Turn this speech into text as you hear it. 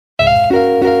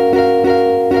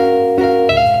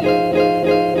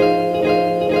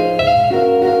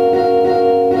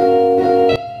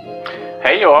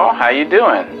how you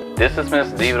doing? This is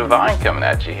Miss Diva Divine coming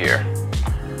at you here.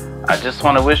 I just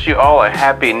want to wish you all a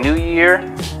happy new year.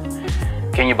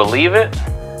 Can you believe it?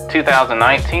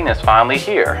 2019 is finally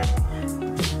here.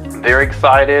 Very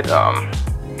excited.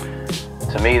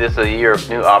 To me, this is a year of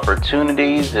new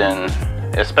opportunities, and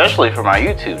especially for my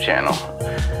YouTube channel.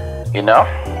 You know,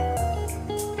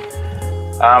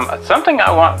 I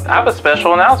have a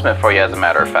special announcement for you. As a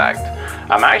matter of fact,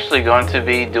 I'm actually going to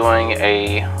be doing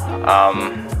a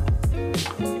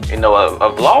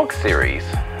vlog series.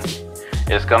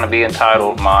 It's going to be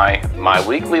entitled my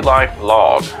weekly life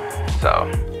vlog. So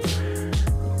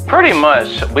pretty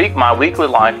much my weekly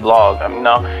life vlog.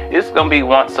 It's going to be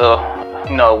once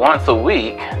a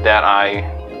week that I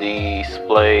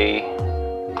display.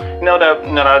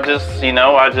 I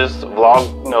just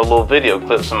vlog little video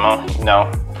clips of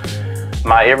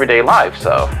my everyday life.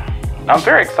 So I'm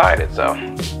very excited. So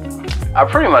I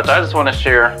just want to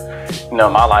share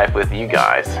my life with you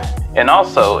guys, and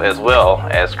also as well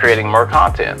as creating more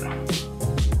content.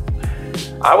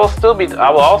 I will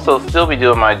also still be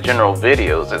doing my general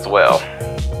videos as well.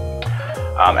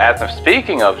 As I'm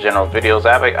speaking of general videos,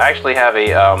 I actually have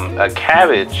a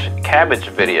cabbage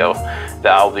video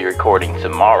that I'll be recording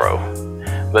tomorrow.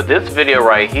 But this video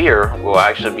right here will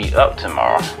actually be up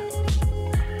tomorrow,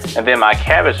 and then my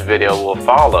cabbage video will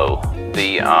follow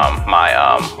the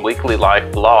my weekly life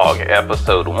vlog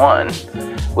episode 1,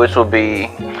 which will be,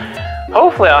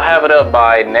 hopefully I'll have it up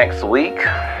by next week,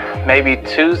 maybe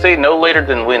Tuesday, no later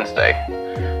than Wednesday.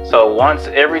 So once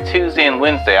every Tuesday and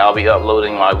Wednesday, I'll be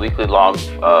uploading my weekly log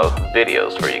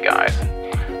videos for you guys.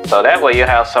 So that way you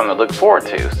have something to look forward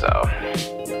to. So,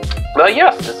 but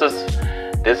yes,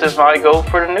 this is my goal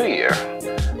for the new year.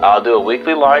 I'll do a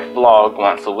weekly life vlog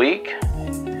once a week,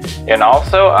 and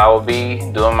also I will be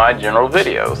doing my general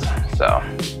videos. So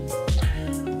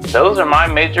those are my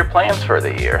major plans for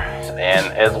the year.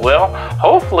 And as well,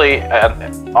 hopefully,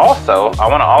 also I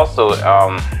want to also,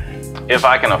 if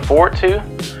I can afford to,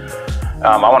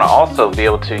 I want to also be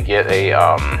able to get a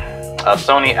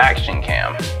Sony Action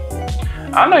Cam.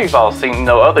 I know you've all seen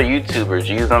other YouTubers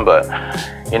use them, but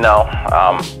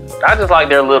I just like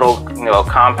their little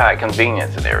compact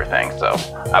convenience and everything. So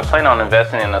I plan on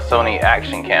investing in a Sony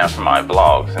Action Cam for my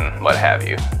vlogs and what have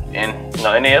you, and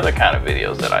any other kind of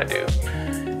videos that I do.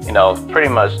 Pretty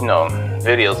much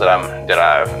videos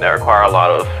that require a lot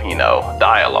of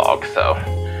dialogue. So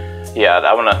yeah,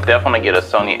 I want to definitely get a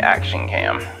Sony Action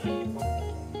Cam.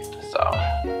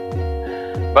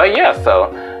 But yeah,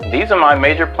 so these are my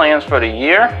major plans for the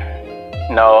year.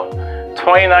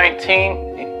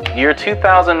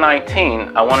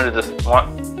 2019, I want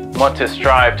to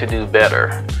strive to do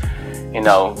better.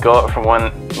 Go up from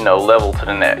one level to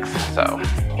the next. So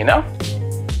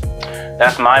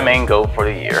that's my main goal for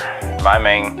the year. My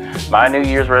New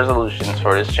Year's resolutions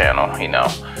for this channel.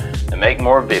 To make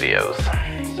more videos.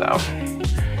 So.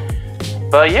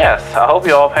 But yes, I hope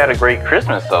you all have had a great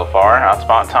Christmas so far. I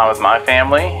spent time with my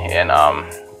family, and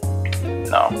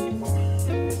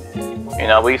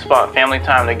we spent family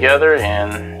time together,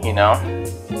 and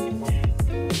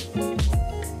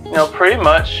pretty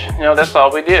much that's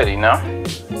all we did,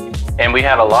 and we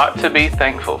had a lot to be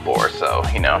thankful for. So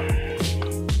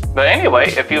but anyway,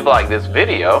 if you've liked this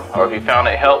video, or if you found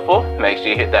it helpful, make sure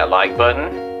you hit that like button,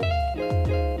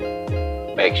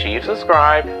 make sure you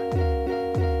subscribe,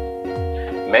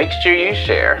 make sure you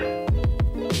share,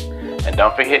 and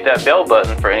don't forget that bell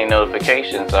button for any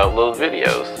notifications I upload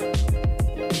videos.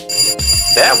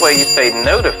 That way you stay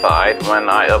notified when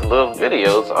I upload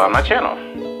videos on my channel.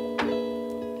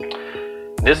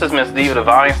 This is Miss Diva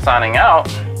Divine signing out.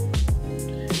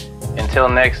 Until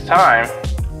next time,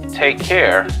 take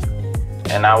care,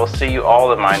 and I will see you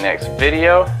all in my next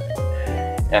video.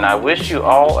 And I wish you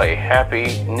all a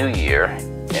happy new year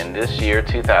in this year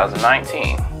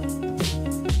 2019.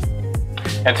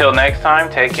 Until next time,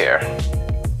 take care.